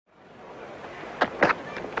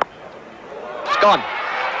gone.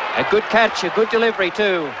 A good catch, a good delivery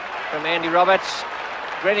too from Andy Roberts.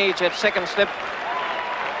 Greenwich at second slip.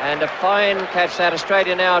 And a fine catch that.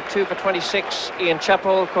 Australia now 2 for 26. Ian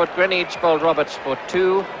Chappell caught Greenwich, bowled Roberts for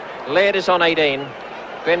 2. Laird is on 18.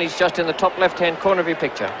 Greenwich just in the top left-hand corner of your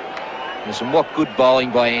picture. Listen, what good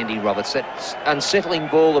bowling by Andy Roberts. That unsettling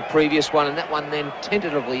ball, the previous one, and that one then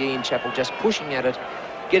tentatively Ian Chappell just pushing at it,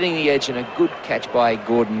 getting the edge, and a good catch by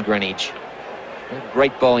Gordon Greenwich.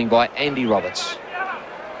 Great bowling by Andy Roberts.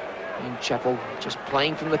 Ian Chappell just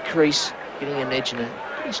playing from the crease, getting an edge, and a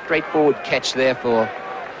pretty straightforward catch there for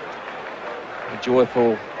the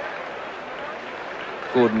joyful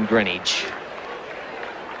Gordon Greenwich.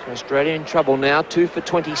 So Australia in trouble now, 2 for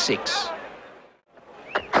 26.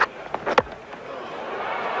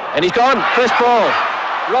 And he's gone. First ball.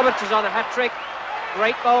 Roberts is on a hat-trick.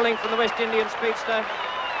 Great bowling from the West Indian speedster.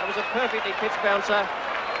 That was a perfectly pitched bouncer.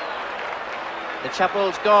 The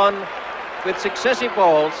Chappell's gone with successive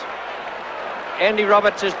balls. Andy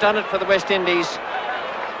Roberts has done it for the West Indies.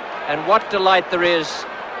 And what delight there is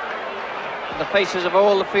in the faces of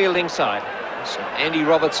all the fielding side. So Andy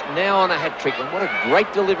Roberts now on a hat-trick, and what a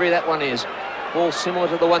great delivery that one is. Ball similar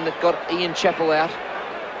to the one that got Ian Chappell out.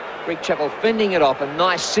 Greg Chappell fending it off. A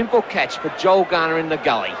nice, simple catch for Joel Garner in the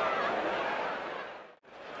gully.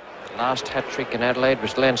 The last hat-trick in Adelaide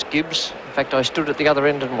was Lance Gibbs. In fact, I stood at the other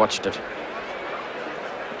end and watched it.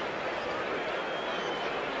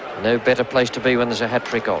 No better place to be when there's a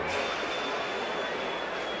hat-trick on.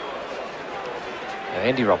 Now,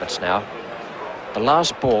 Andy Roberts now. The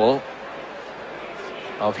last ball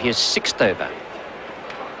of his 6th over.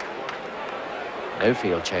 No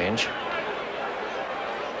field change.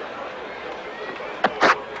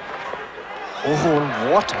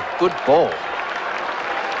 Oh, what a good ball.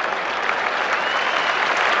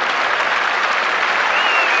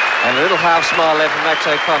 And a little half smile there from Max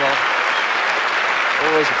O'Connell.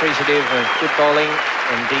 Always appreciative of good bowling.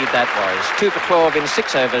 Indeed that was. 2 for 12 in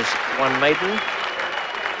 6 overs, 1 maiden.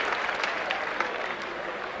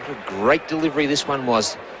 What a great delivery this one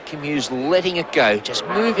was. Kim Hughes letting it go, just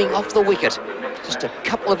moving off the wicket. Just a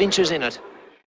couple of inches in it.